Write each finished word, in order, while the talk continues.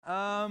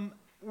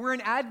we're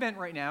in Advent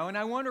right now, and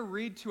I want to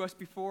read to us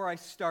before I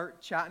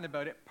start chatting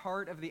about it,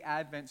 part of the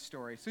Advent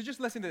story. So just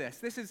listen to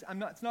this. It's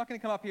not going to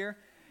come up here.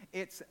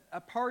 It's a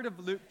part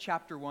of Luke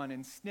chapter 1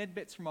 and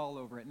snidbits from all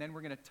over it, and then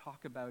we're going to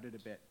talk about it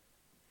a bit.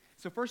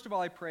 So first of all,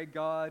 I pray,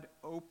 God,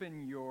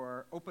 open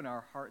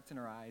our hearts and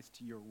our eyes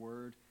to your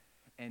word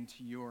and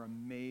to your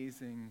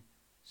amazing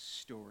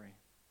story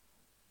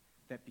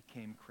that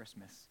became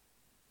Christmas.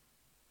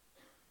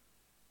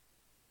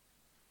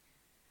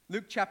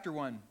 Luke chapter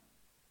 1.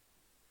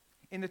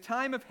 In the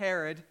time of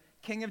Herod,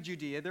 king of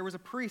Judea, there was a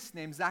priest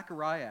named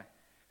Zechariah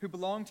who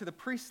belonged to the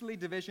priestly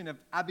division of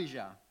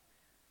Abijah.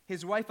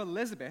 His wife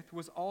Elizabeth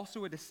was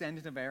also a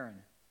descendant of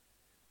Aaron.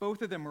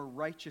 Both of them were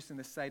righteous in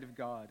the sight of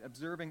God,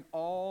 observing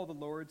all the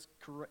Lord's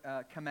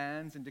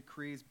commands and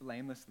decrees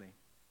blamelessly.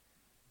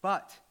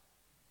 But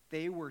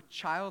they were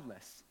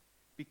childless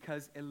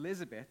because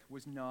Elizabeth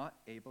was not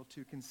able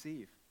to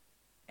conceive,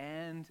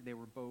 and they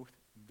were both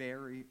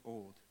very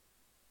old.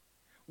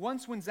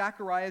 Once when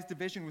Zechariah's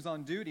division was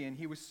on duty and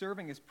he was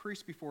serving as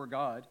priest before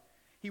God,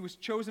 he was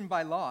chosen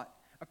by lot,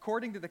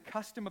 according to the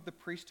custom of the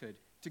priesthood,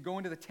 to go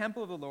into the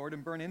temple of the Lord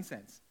and burn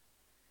incense.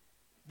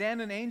 Then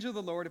an angel of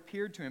the Lord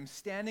appeared to him,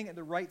 standing at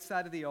the right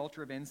side of the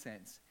altar of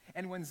incense.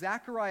 And when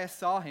Zechariah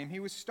saw him,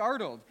 he was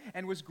startled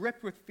and was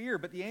gripped with fear.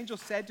 But the angel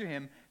said to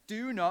him,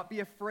 "Do not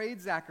be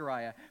afraid,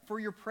 Zechariah, for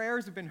your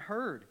prayers have been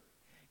heard.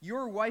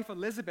 Your wife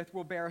Elizabeth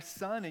will bear a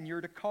son, and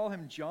you're to call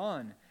him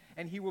John.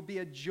 And he will be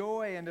a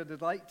joy and a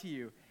delight to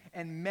you,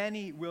 and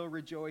many will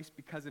rejoice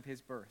because of his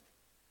birth.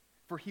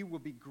 For he will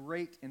be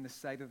great in the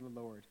sight of the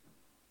Lord.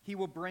 He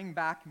will bring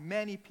back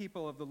many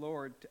people of the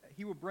Lord.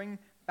 He will bring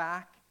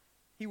back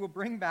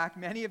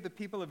many of the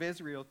people of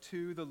Israel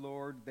to the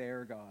Lord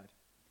their God."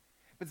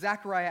 But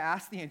Zechariah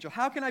asked the angel,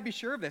 "How can I be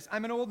sure of this?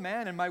 I'm an old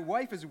man, and my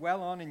wife is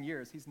well on in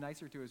years." He's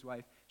nicer to his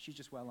wife. She's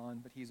just well on,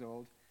 but he's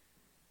old.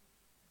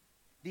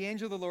 The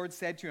angel of the Lord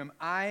said to him,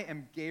 "I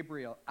am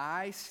Gabriel.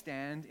 I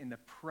stand in the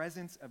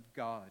presence of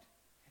God,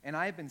 and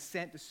I have been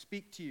sent to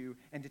speak to you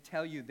and to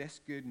tell you this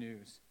good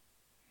news.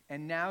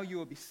 And now you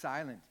will be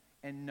silent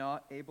and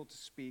not able to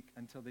speak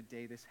until the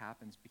day this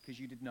happens, because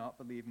you did not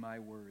believe my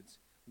words,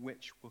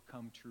 which will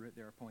come true at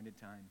their appointed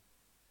time."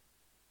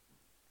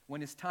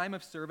 When his time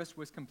of service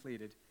was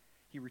completed,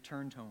 he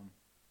returned home.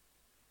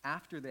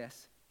 After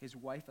this, his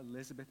wife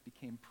Elizabeth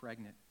became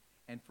pregnant,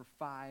 and for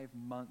 5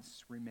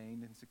 months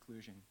remained in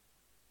seclusion.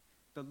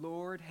 "The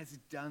Lord has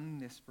done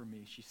this for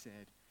me," she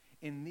said.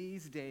 "In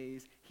these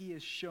days he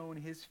has shown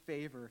his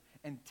favor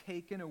and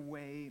taken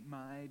away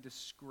my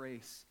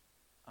disgrace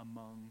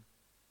among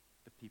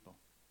the people."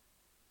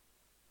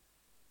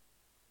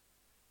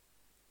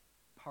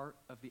 Part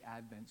of the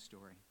Advent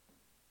story.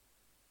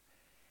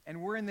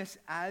 And we're in this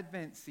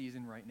Advent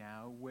season right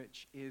now,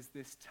 which is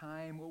this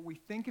time, what we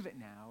think of it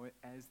now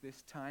as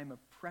this time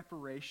of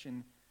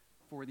preparation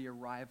for the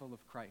arrival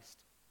of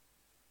Christ.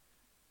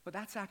 But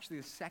that's actually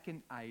the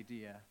second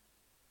idea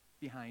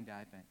behind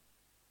Advent.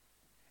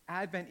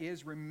 Advent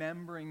is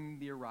remembering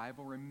the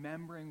arrival,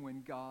 remembering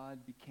when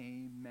God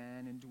became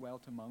man and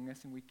dwelt among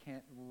us, and we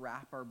can't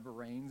wrap our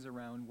brains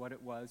around what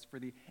it was for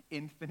the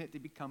infinite to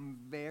become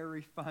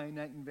very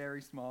finite and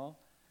very small.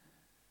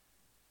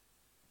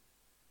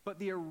 But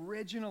the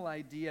original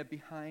idea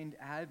behind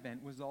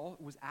Advent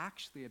was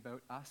actually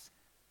about us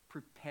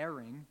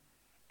preparing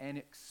and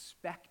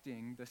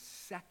expecting the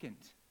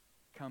second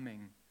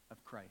coming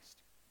of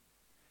Christ.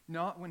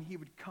 Not when he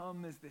would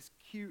come as this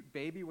cute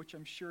baby, which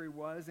I'm sure he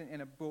was,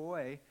 and a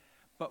boy,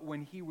 but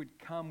when he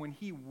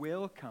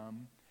will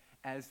come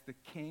as the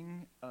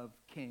King of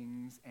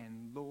Kings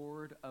and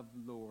Lord of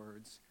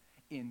Lords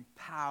in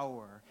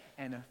power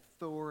and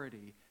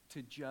authority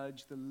to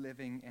judge the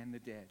living and the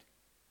dead.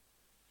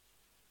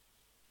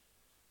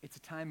 It's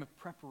a time of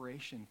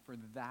preparation for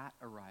that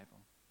arrival.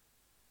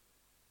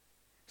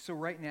 So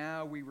right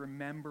now we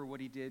remember what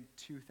he did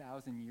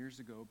 2,000 years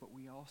ago, but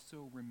we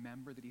also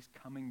remember that he's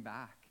coming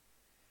back.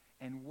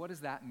 And what does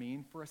that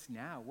mean for us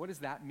now? What does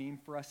that mean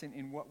for us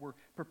in what we're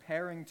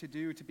preparing to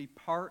do, to be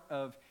part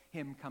of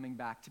him coming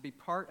back, to be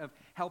part of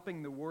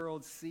helping the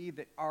world see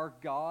that our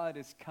God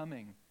is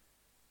coming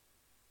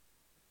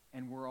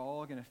and we're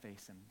all going to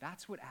face him?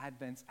 That's what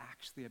Advent's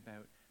actually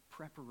about.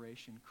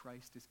 Preparation.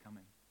 Christ is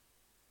coming.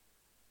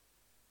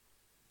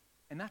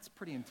 And that's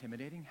pretty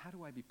intimidating. How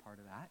do I be part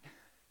of that?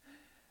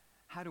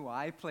 How do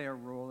I play a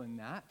role in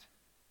that?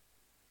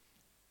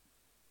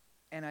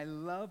 And I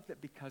love that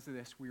because of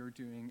this, we are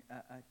doing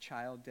a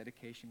child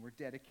dedication. We're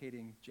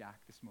dedicating Jack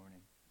this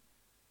morning.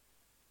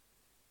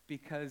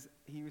 Because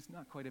he was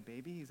not quite a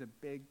baby. He's a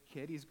big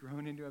kid. He's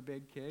grown into a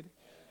big kid.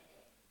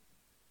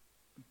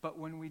 But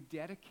when we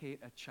dedicate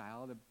a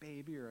child, a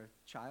baby or a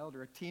child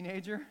or a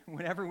teenager,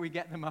 whenever we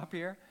get them up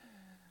here,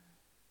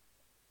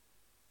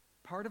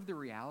 part of the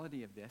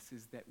reality of this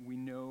is that we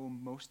know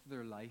most of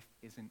their life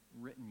isn't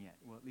written yet.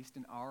 Well, at least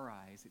in our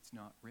eyes, it's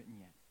not written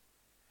yet.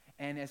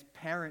 And as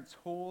parents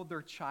hold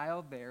their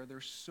child there,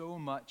 there's so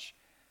much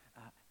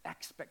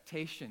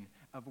expectation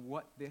of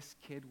what this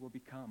kid will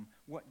become,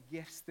 what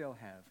gifts they'll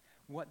have,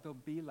 what they'll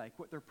be like,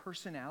 what their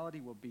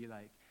personality will be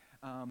like,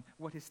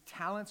 what his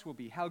talents will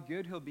be, how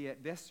good he'll be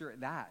at this or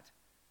at that.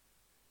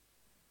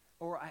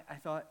 Or I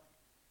thought,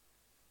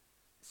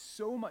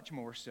 so much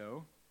more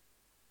so,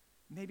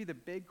 maybe the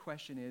big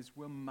question is,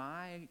 will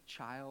my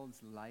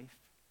child's life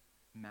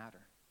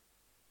matter?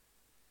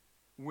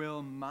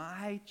 Will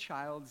my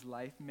child's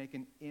life make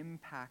an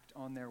impact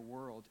on their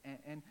world?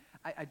 And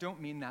I don't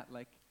mean that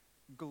like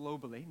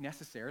globally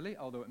necessarily,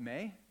 although it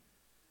may.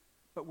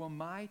 But will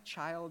my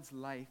child's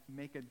life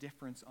make a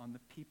difference on the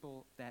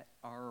people that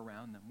are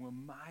around them? Will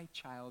my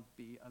child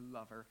be a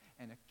lover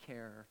and a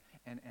carer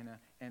and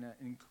an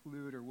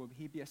includer? Will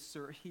he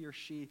or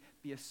she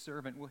be a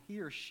servant? Will he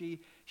or she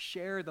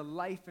share the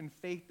life and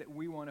faith that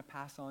we want to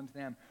pass on to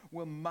them?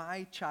 Will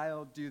my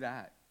child do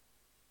that?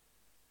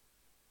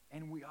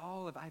 And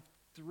I have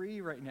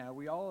 3 right now,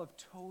 we all have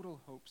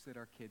total hopes that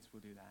our kids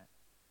will do that.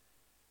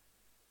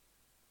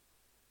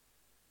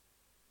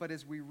 But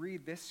as we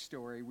read this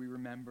story, we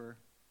remember,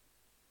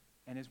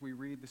 and as we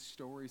read the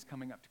stories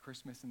coming up to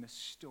Christmas and the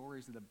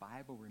stories of the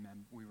Bible,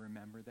 we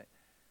remember that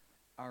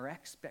our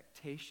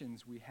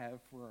expectations we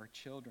have for our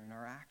children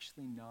are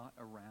actually not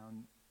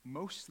around,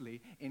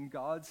 mostly in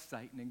God's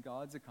sight and in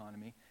God's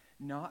economy,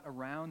 not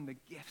around the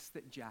gifts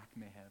that Jack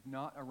may have,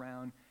 not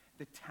around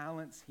the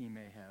talents he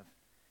may have,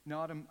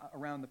 not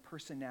around the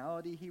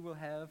personality he will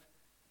have,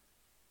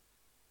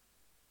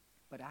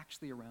 but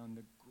actually around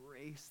the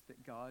grace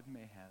that God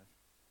may have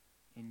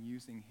in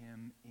using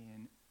him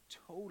in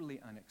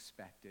totally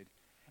unexpected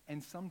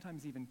and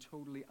sometimes even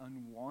totally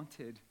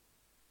unwanted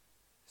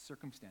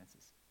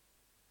circumstances.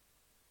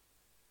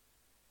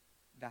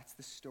 That's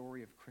the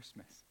story of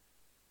Christmas.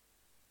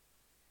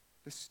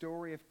 The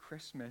story of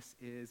Christmas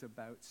is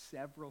about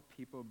several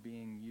people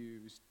being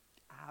used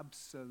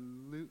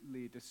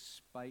absolutely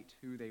despite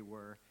who they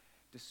were,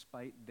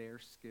 despite their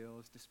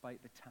skills,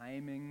 despite the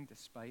timing,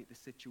 despite the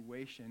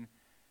situation,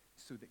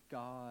 so that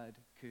God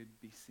could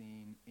be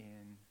seen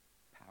in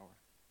power.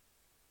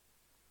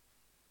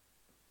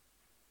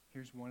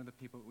 Here's one of the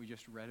people that we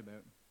just read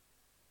about.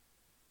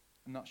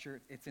 I'm not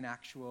sure it's an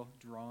actual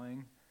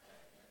drawing.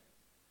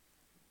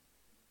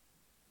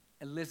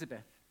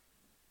 Elizabeth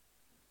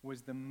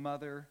was the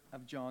mother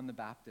of John the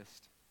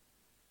Baptist,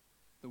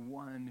 the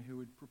one who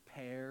would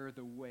prepare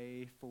the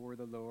way for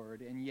the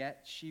Lord, and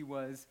yet she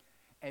was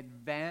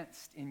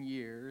advanced in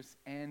years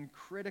and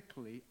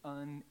critically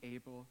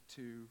unable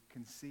to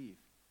conceive.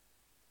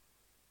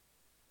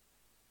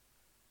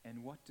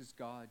 And what does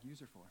God use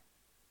her for?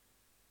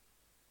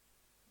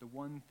 The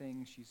one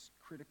thing she's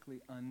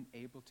critically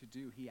unable to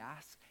do. He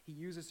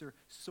uses her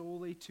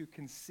solely to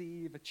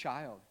conceive a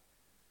child.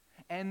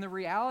 And the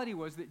reality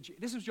was that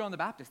this was John the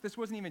Baptist. This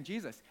wasn't even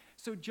Jesus.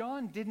 So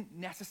John didn't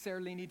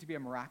necessarily need to be a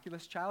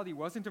miraculous child. He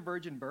wasn't a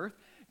virgin birth.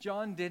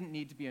 John didn't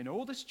need to be an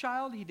oldest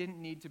child. He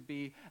didn't need to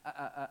be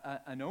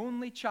an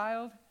only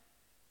child.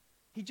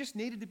 He just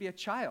needed to be a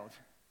child.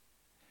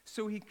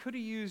 So he could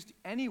have used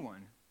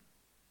anyone.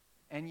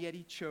 And yet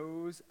he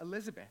chose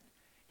Elizabeth.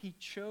 He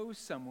chose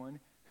someone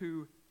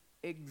who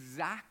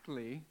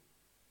exactly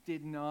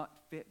did not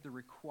fit the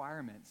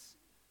requirements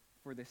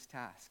for this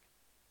task.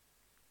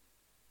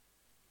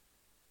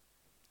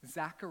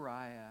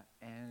 Zachariah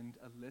and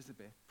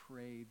Elizabeth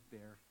prayed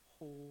their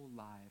whole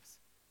lives,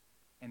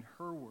 and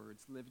her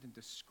words lived in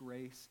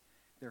disgrace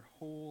their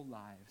whole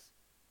lives.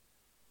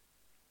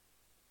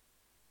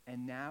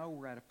 And now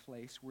we're at a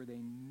place where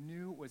they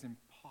knew it was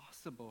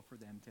impossible for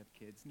them to have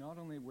kids. Not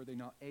only were they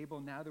not able,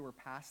 now they were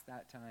past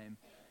that time.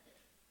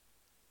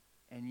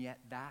 And yet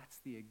that's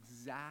the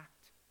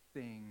exact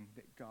thing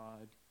that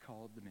God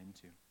called them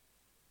into.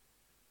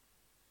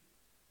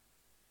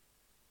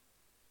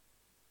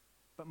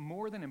 But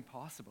more than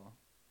impossible,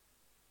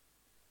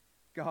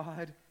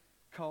 God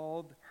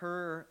called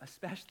her,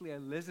 especially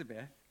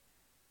Elizabeth,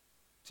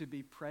 to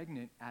be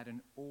pregnant at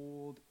an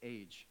old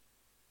age,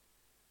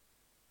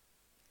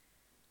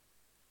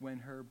 when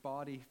her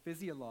body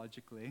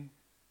physiologically,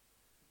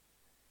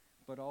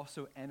 but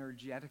also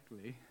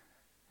energetically,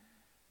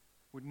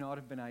 would not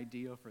have been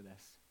ideal for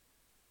this.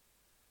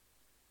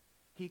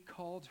 He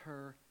called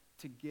her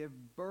to give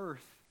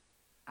birth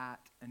at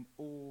an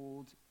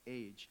old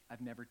age.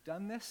 I've never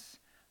done this.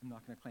 I'm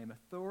not going to claim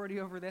authority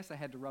over this. I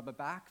had to rub it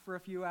back for a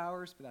few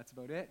hours, but that's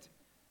about it.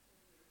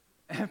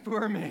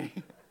 For me.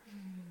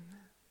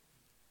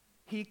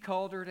 He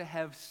called her to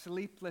have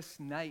sleepless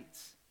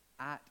nights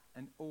at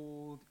an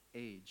old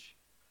age.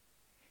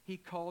 He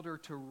called her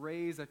to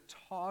raise a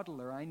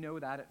toddler. I know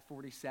that at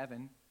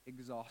 47,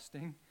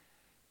 exhausting.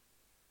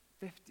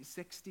 50,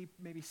 60,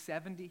 maybe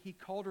 70. He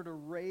called her to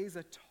raise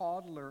a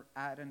toddler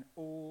at an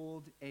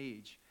old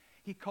age.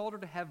 He called her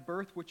to have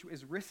birth, which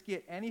is risky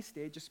at any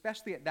stage,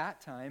 especially at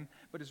that time,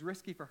 but is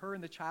risky for her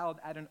and the child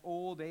at an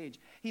old age.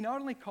 He not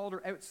only called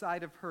her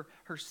outside of her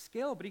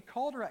skill, but he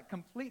called her at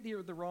completely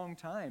the wrong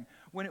time,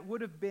 when it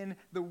would have been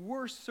the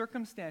worst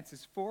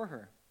circumstances for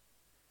her.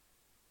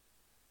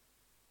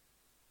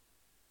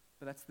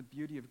 But that's the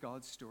beauty of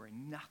God's story.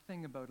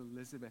 Nothing about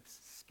Elizabeth's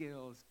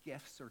skills,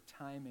 gifts, or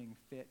timing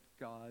fit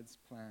God's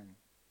plan.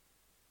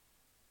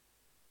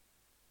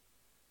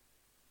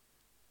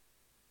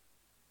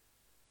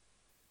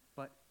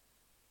 But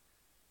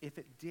if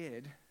it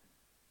did,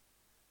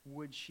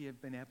 would she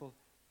have been able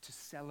to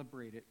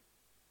celebrate it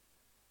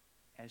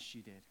as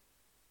she did?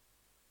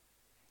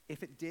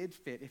 If it did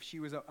fit, if she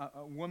was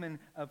a woman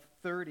of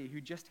 30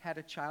 who just had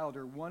a child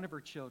or one of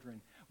her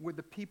children, would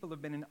the people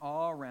have been in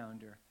awe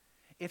around her?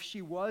 If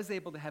she was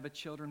able to have a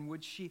children,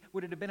 would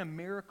it have been a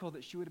miracle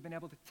that she would have been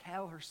able to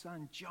tell her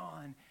son,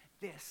 John,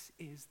 this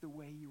is the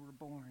way you were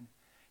born.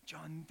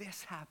 John,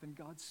 this happened.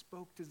 God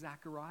spoke to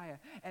Zechariah,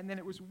 and then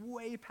it was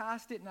way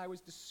past it, and I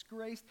was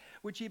disgraced.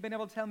 Would she have been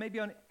able to tell maybe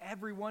on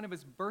every one of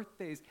his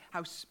birthdays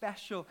how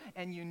special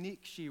and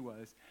unique she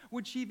was?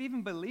 Would she have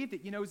even believed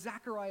it?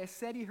 Zechariah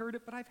said he heard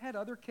it, but I've had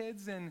other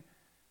kids, and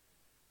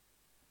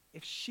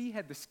if she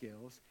had the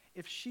skills,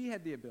 if she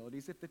had the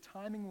abilities, if the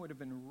timing would have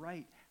been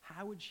right,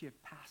 how would she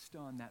have passed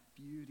on that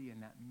beauty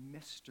and that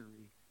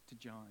mystery to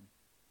John?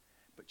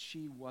 But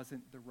she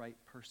wasn't the right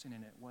person,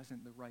 and it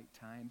wasn't the right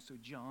time. So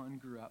John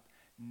grew up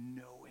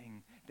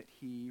knowing that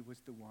he was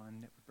the one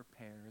that would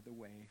prepare the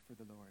way for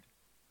the Lord.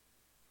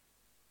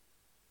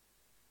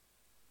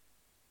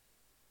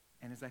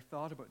 And as I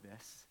thought about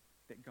this,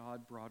 that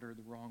God brought her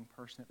the wrong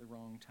person at the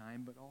wrong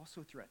time, but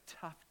also through a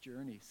tough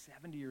journey,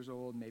 70 years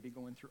old, maybe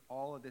going through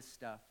all of this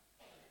stuff,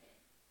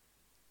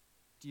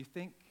 do you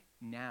think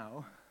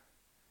now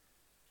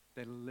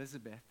that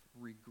Elizabeth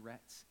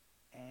regrets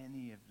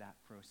any of that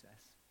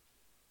process?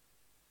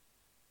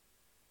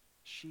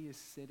 She is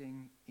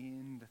sitting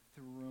in the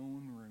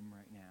throne room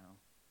right now,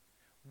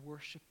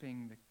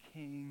 worshiping the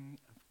King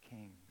of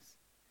Kings.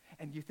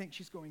 And do you think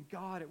she's going,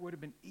 God, it would have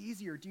been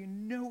easier. Do you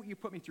know what you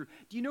put me through?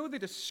 Do you know the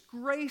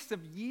disgrace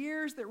of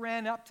years that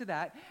ran up to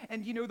that?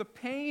 And do you know the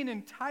pain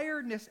and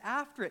tiredness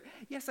after it?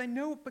 Yes, I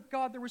know, but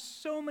God, there were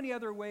so many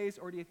other ways.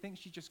 Or do you think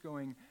she's just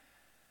going,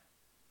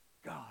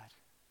 God,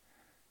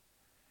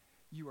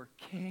 you are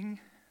King,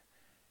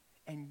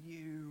 and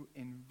you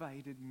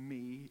invited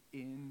me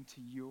into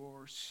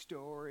your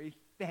story.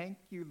 Thank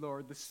you,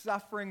 Lord. The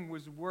suffering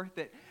was worth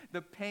it.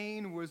 The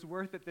pain was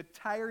worth it. The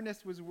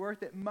tiredness was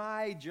worth it.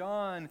 My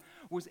John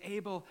was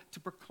able to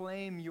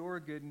proclaim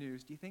your good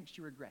news. Do you think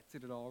she regrets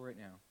it at all right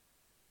now?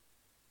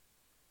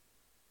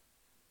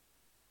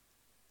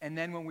 And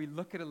then when we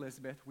look at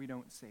Elizabeth, we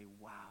don't say,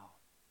 wow,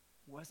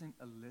 wasn't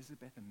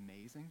Elizabeth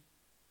amazing?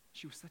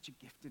 She was such a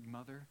gifted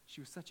mother.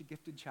 She was such a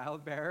gifted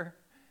childbearer.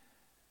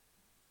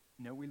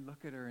 No, we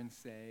look at her and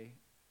say,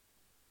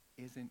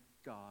 isn't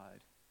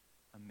God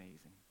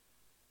amazing?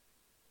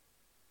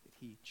 That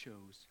he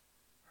chose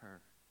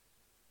her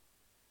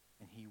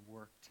and he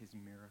worked his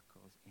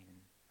miracles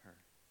in her.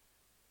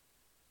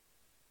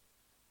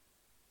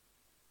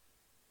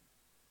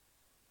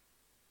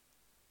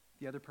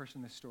 The other person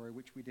in the story,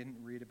 which we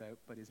didn't read about,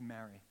 but is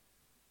Mary.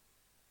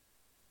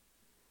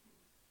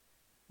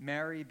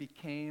 Mary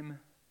became,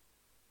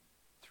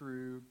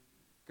 through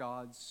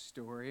God's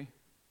story,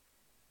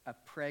 a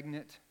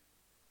pregnant,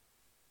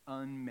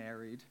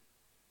 unmarried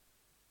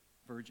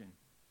virgin,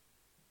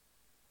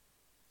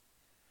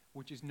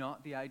 which is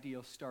not the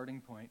ideal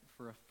starting point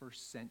for a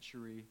first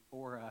century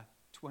or a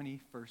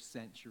 21st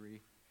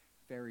century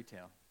fairy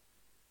tale.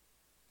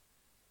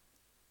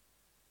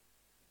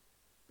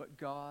 But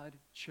God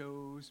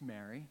chose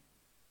Mary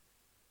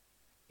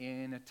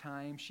in a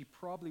time she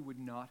probably would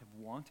not have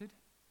wanted,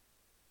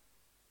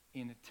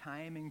 in a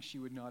timing she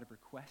would not have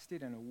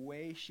requested, in a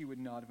way she would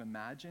not have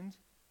imagined.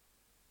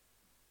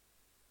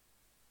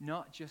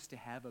 Not just to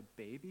have a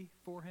baby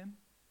for him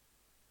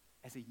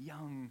as a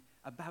young,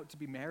 about to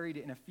be married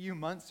in a few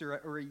months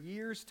or a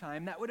year's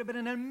time. That would have been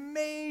an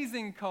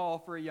amazing call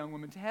for a young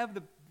woman, to have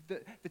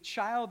the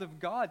child of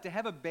God, to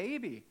have a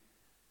baby.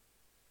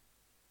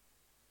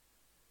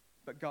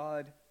 But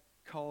God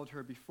called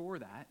her before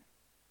that,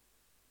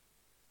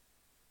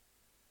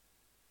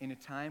 in a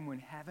time when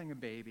having a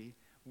baby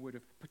would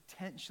have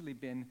potentially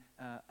been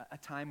a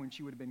time when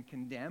she would have been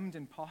condemned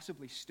and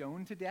possibly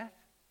stoned to death.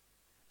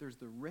 There's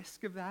the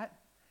risk of that.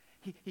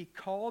 He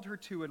called her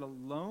to it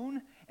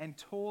alone and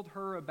told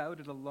her about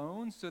it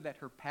alone so that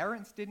her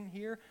parents didn't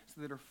hear, so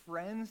that her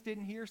friends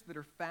didn't hear, so that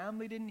her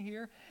family didn't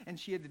hear. And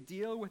she had to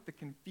deal with the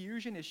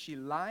confusion. Is she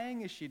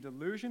lying? Is she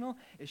delusional?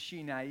 Is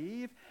she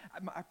naive?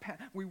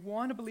 We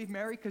want to believe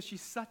Mary because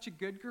she's such a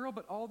good girl,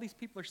 but all these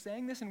people are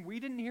saying this and we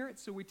didn't hear it,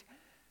 so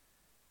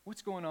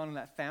what's going on in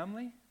that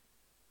family?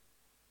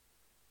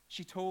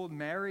 She told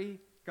Mary,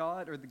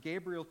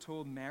 Gabriel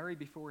told Mary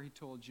before he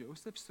told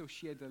Joseph, so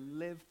she had to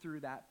live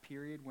through that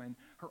period when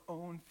her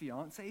own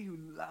fiancé, who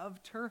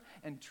loved her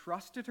and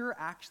trusted her,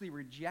 actually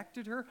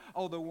rejected her,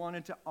 although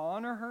wanted to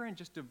honor her and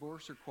just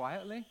divorce her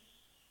quietly.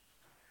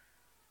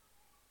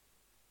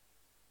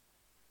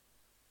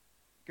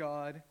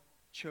 God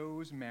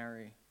chose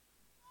Mary,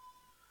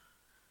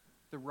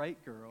 the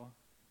right girl,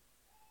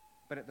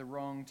 but at the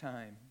wrong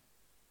time.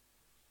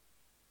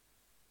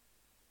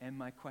 And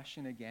my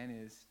question again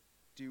is,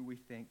 do we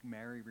think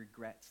Mary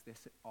regrets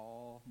this at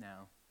all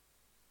now?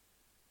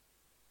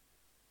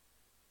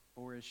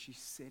 Or is she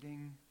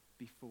sitting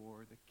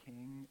before the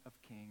King of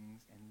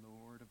Kings and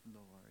Lord of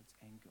Lords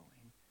and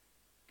going,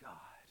 God,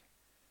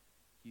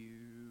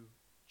 you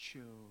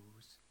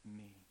chose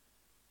me.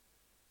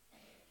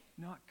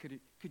 not,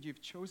 could you have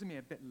chosen me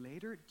a bit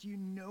later? Do you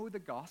know the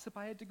gossip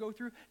I had to go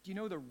through? Do you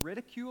know the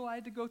ridicule I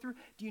had to go through?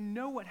 Do you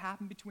know what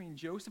happened between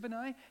Joseph and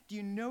I? Do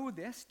you know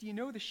this? Do you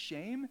know the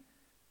shame?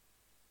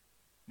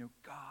 No,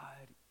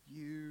 God,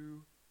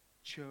 you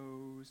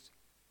chose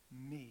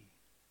me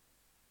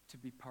to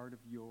be part of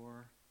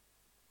your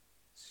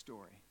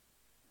story.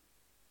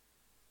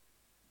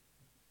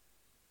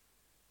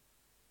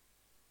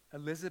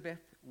 Elizabeth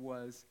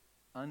was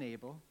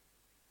unable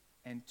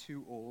and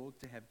too old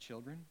to have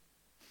children.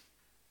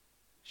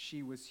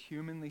 She was,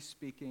 humanly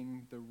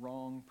speaking, the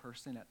wrong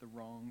person at the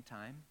wrong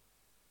time.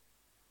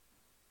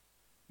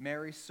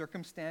 Mary's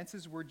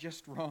circumstances were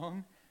just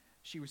wrong.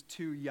 She was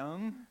too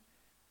young.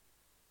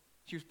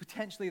 She was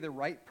potentially the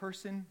right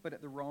person, but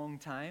at the wrong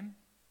time.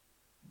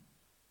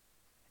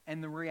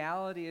 And the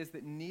reality is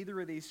that neither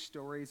of these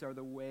stories are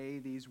the way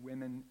these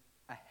women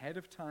ahead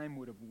of time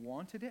would have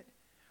wanted it,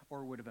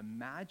 or would have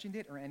imagined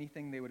it, or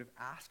anything they would have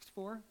asked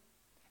for.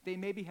 They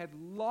maybe had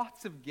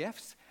lots of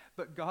gifts,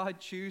 but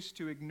God chose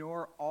to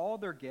ignore all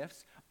their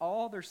gifts,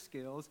 all their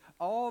skills,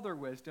 all their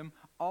wisdom,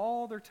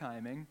 all their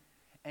timing,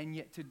 and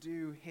yet to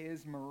do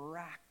his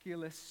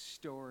miraculous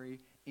story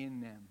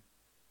in them,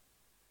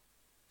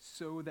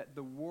 so that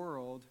the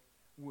world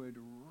would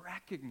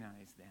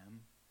recognize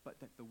them,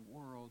 but that the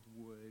world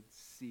would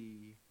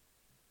see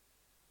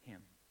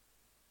him.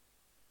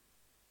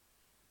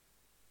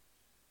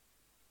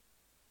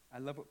 I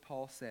love what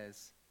Paul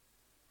says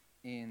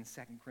in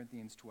 2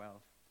 Corinthians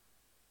 12.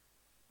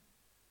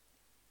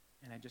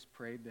 And I just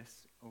prayed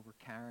this over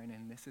Karen,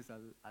 and this is a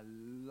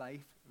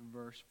life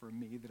verse for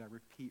me that I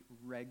repeat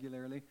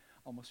regularly,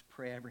 almost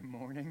pray every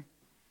morning.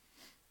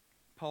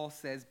 Paul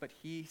says, "But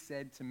he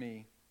said to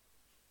me,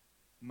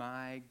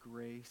 my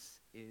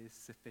grace is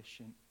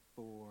sufficient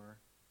for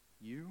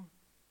you,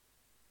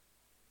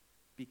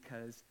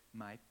 because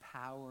my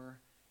power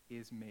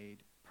is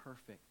made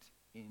perfect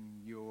in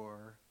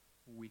your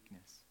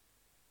weakness.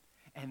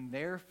 And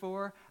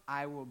therefore,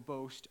 I will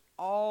boast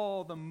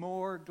all the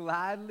more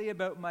gladly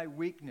about my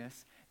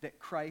weakness, that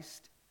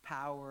Christ's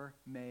power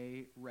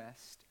may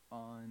rest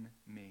on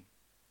me."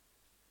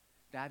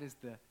 That is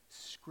the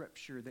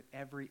scripture that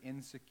every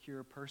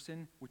insecure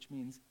person, which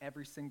means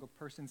every single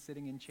person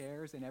sitting in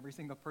chairs and every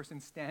single person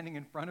standing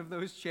in front of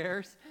those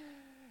chairs,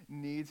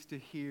 needs to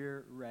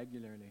hear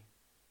regularly.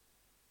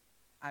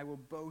 I will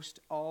boast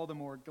all the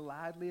more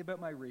gladly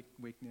about my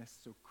weakness,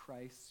 so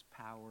Christ's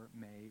power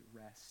may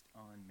rest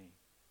on me.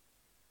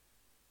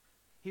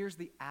 Here's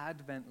the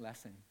Advent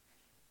lesson.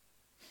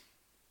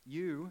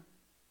 You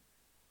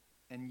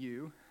and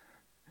you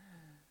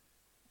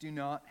do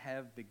not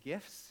have the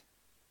gifts,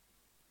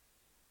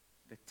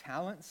 the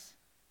talents,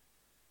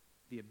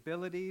 the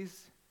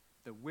abilities,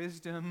 the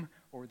wisdom,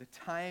 or the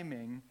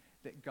timing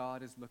that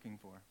God is looking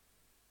for.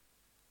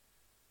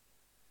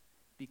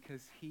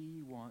 Because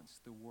he wants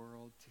the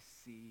world to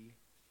see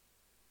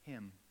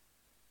him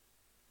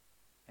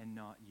and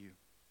not you.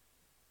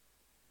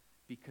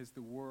 Because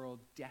the world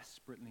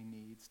desperately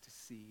needs to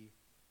see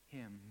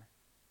him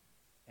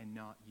and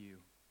not you.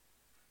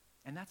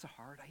 And that's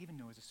hard, I even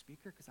know as a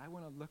speaker, because I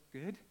want to look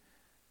good.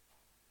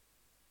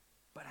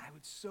 But I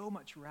would so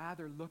much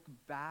rather look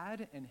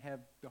bad and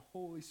have the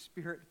Holy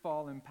Spirit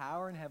fall in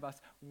power and have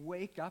us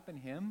wake up in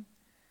him.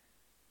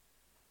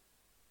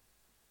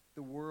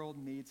 The world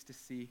needs to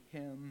see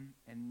him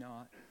and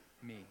not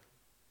me.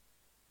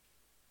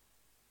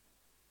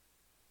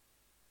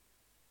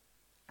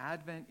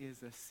 Advent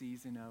is a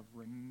season of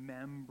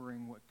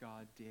remembering what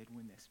God did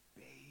when this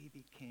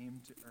baby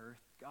came to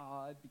earth.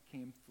 God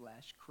became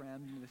flesh,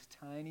 crammed into this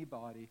tiny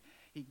body.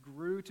 He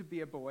grew to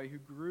be a boy, who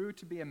grew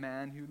to be a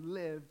man, who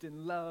lived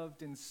and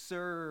loved and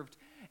served,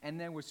 and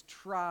then was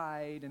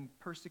tried and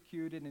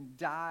persecuted and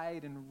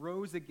died and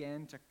rose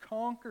again to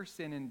conquer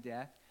sin and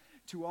death,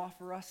 to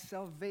offer us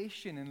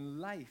salvation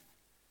and life.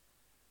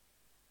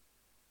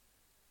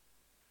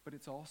 But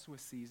it's also a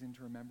season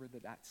to remember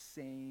that that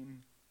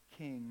same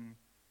King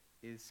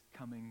is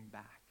coming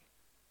back.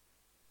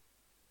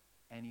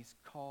 And he's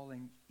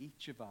calling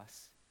each of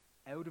us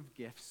out of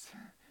gifts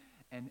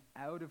and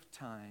out of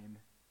time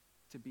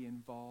to be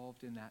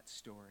involved in that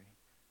story.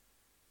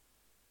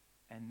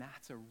 And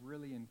that's a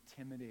really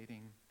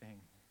intimidating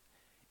thing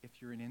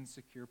if you're an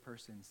insecure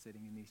person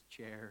sitting in these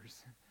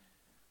chairs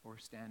or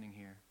standing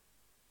here.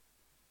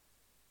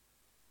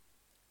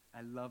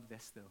 I love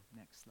this, though.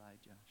 Next slide,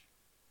 Josh.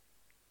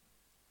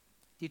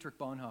 Dietrich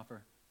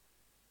Bonhoeffer.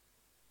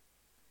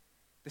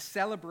 The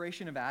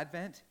celebration of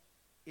Advent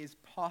is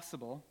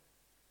possible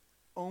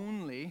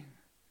only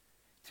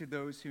to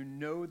those who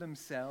know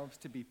themselves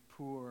to be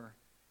poor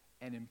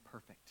and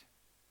imperfect,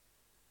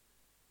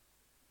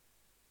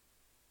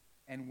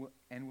 and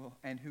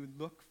who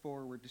look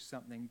forward to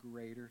something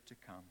greater to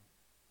come.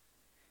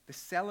 The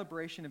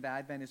celebration of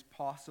Advent is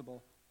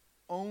possible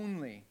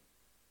only.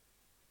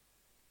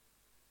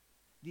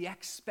 The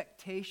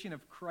expectation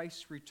of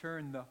Christ's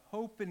return, the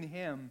hope in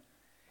him,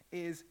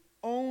 is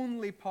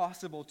only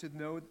possible to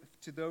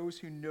those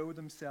who know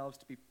themselves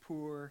to be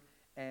poor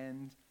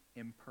and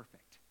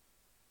imperfect.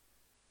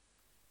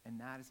 And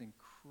that is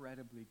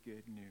incredibly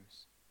good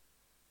news.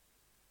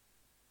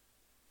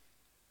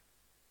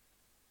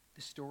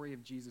 The story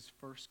of Jesus'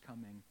 first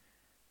coming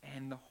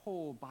and the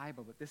whole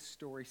Bible, but this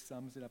story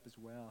sums it up as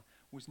well,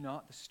 was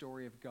not the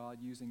story of God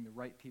using the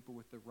right people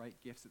with the right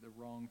gifts at the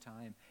wrong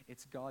time.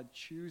 It's God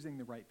choosing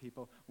the right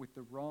people with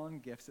the wrong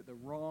gifts at the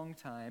wrong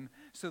time,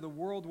 so the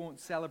world won't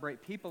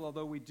celebrate people,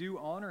 although we do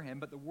honor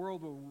him, but the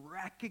world will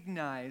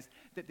recognize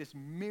that this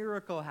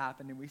miracle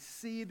happened, and we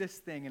see this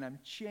thing, and I'm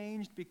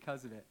changed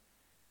because of it,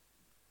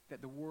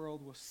 that the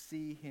world will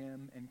see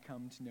him and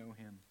come to know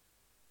him.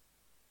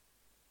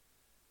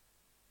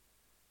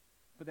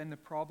 But then the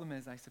problem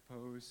is, I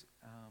suppose,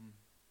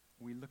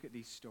 we look at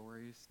these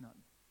stories, not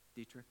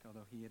Dietrich,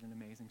 although he had an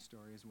amazing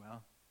story as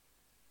well,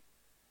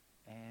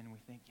 and we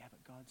think, yeah,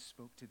 but God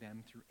spoke to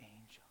them through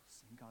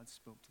angels, and God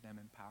spoke to them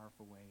in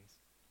powerful ways.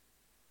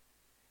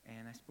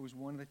 And I suppose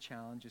one of the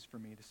challenges for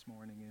me this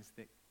morning is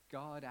that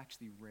God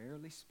actually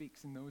rarely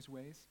speaks in those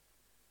ways.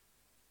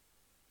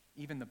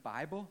 Even the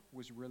Bible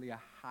was really a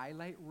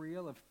highlight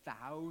reel of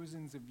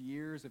thousands of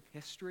years of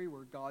history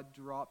where God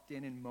dropped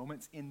in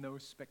moments in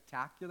those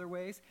spectacular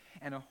ways,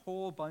 and a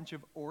whole bunch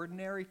of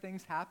ordinary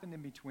things happened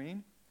in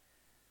between.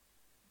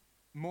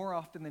 More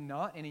often than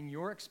not, and in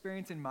your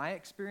experience, in my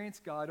experience,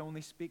 God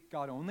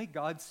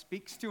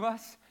speaks to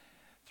us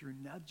through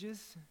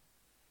nudges,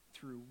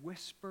 through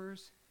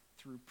whispers,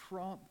 through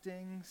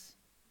promptings,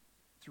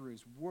 through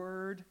his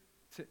word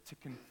to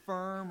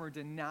confirm or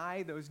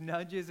deny those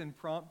nudges and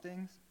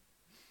promptings.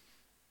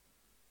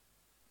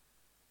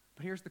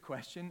 But here's the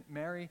question.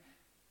 Mary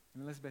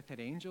and Elizabeth had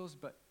angels,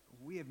 but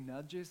we have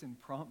nudges and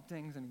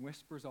promptings and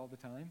whispers all the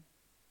time.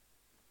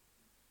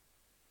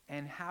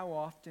 And how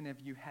often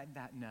have you had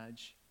that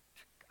nudge?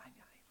 I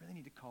really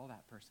need to call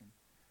that person.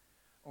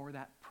 Or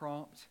that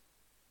prompt.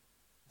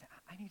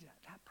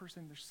 That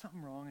person, there's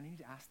something wrong, and I need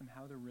to ask them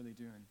how they're really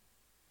doing.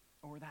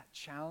 Or that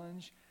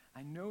challenge.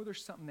 I know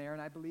there's something there,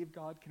 and I believe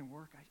God can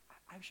work.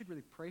 I should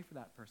really pray for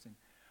that person.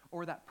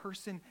 Or that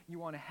person you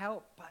want to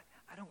help, but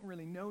I don't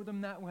really know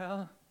them that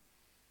well.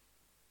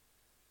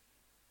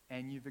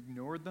 And you've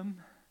ignored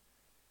them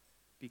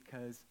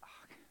because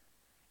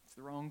it's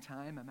the wrong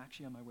time. I'm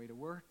actually on my way to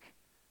work.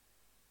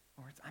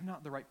 Or I'm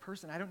not the right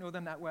person. I don't know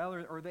them that well,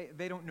 or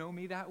they don't know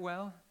me that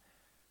well.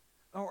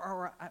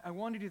 Or I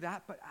want to do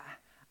that, but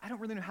I don't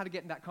really know how to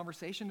get in that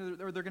conversation.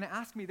 Or they're going to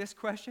ask me this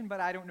question,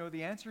 but I don't know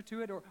the answer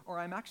to it. Or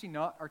I'm actually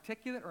not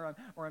articulate,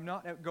 or I'm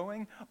not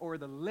outgoing. Or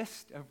the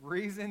list of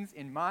reasons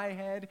in my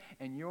head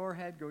and your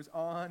head goes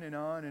on and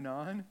on and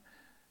on.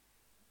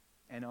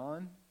 And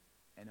on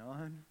and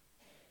on.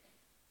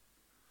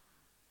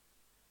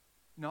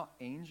 Not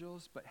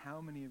angels, but how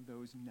many of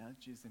those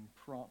nudges and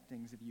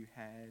promptings have you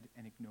had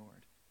and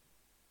ignored?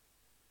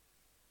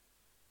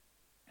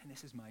 And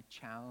this is my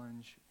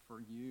challenge for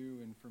you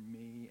and for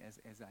me as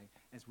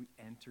we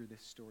enter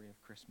this story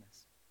of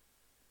Christmas.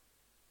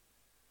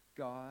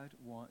 God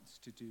wants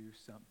to do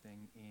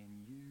something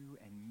in you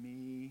and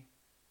me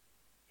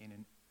in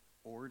an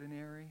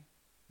ordinary,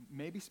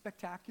 maybe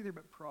spectacular,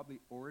 but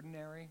probably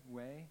ordinary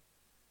way,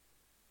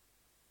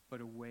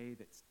 but a way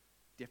that's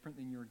different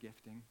than your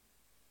gifting,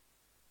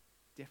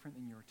 different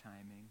than your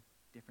timing,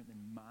 different than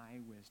my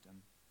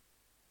wisdom,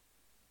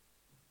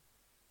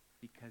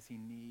 because he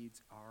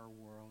needs our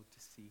world to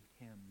see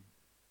him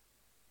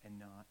and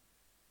not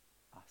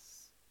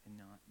us and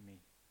not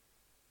me.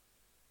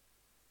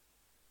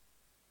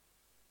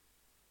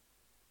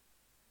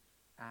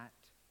 At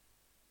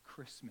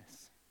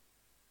Christmas,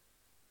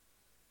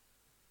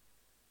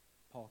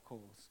 Paul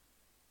Coles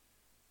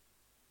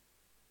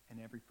and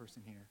every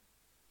person here,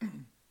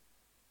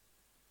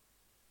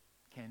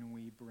 can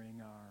we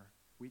bring our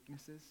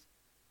weaknesses?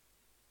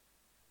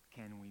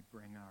 Can we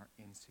bring our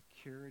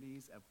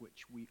insecurities, of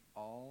which we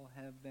all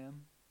have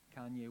them?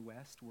 Kanye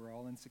West, we're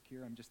all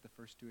insecure. I'm just the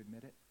first to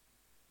admit it.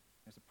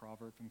 There's a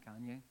proverb from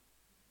Kanye.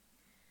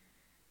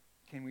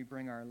 Can we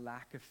bring our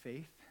lack of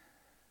faith?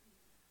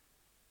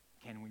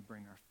 Can we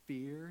bring our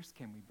fears?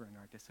 Can we bring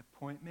our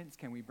disappointments?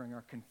 Can we bring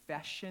our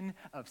confession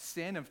of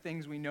sin, of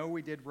things we know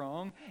we did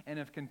wrong, and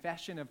of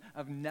confession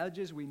of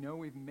nudges we know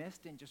we've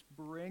missed, and just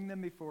bring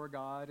them before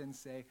God and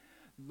say,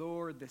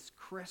 Lord, this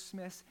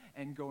Christmas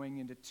and going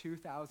into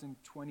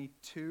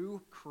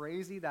 2022,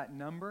 crazy that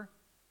number,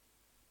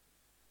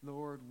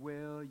 Lord,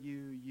 will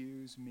you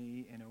use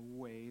me in a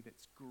way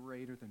that's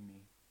greater than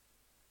me?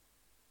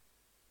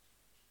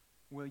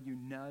 Will you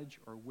nudge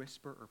or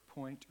whisper or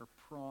point or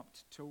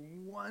prompt to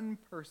one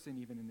person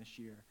even in this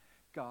year,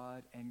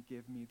 God, and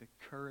give me the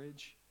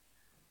courage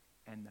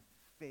and the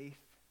faith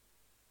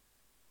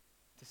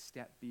to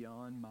step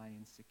beyond my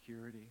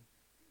insecurity,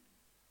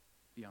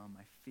 beyond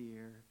my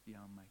fear,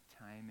 beyond my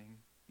timing,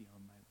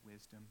 beyond my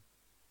wisdom,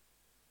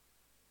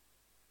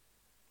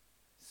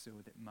 so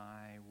that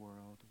my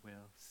world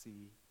will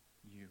see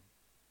you,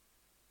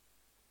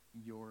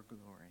 your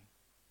glory,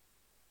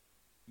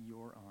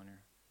 your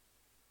honor,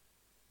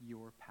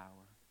 your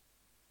power,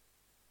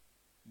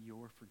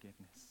 your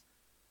forgiveness,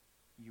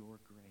 your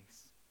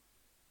grace,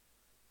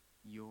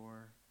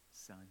 your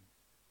Son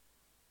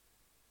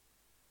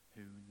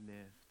who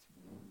lived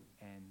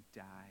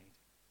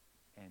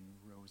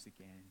rose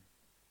again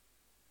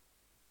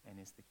and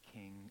is the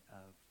King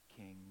of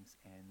kings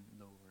and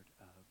Lord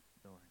of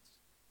lords.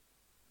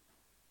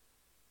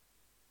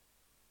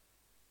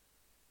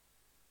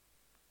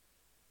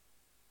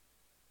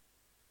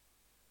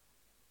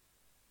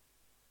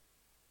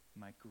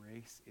 My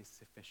grace is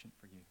sufficient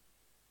for you,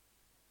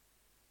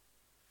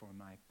 for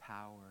my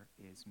power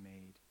is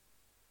made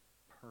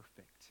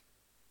perfect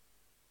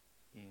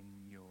in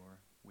your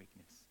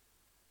weakness.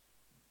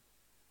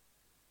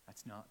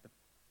 That's not the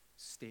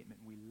statement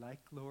we like,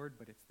 Lord,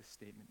 but it's the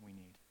statement we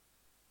need.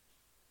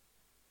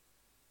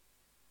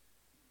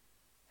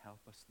 Help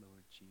us,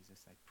 Lord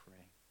Jesus, I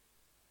pray.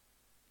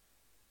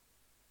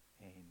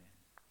 Amen.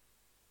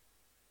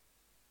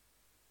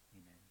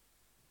 Amen.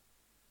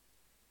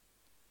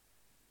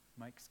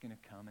 Mike's going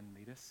to come and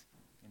lead us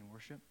in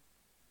worship.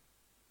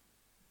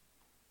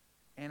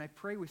 And I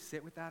pray we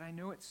sit with that. I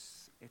know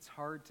it's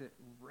hard to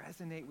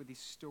resonate with these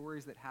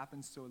stories that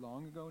happened so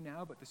long ago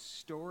now, but the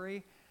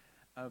story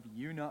of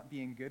you not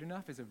being good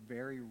enough is a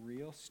very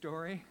real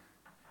story.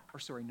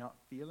 Not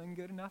feeling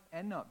good enough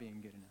and not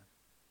being good enough.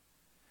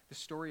 The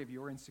story of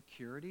your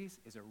insecurities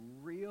is a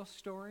real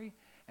story,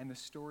 and the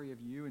story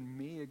of you and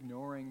me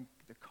ignoring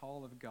the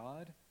call of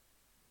God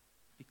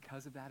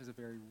because of that is a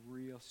very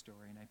real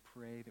story, and I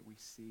pray that we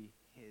see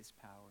his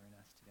power in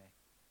us today.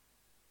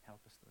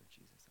 Help us, Lord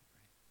Jesus.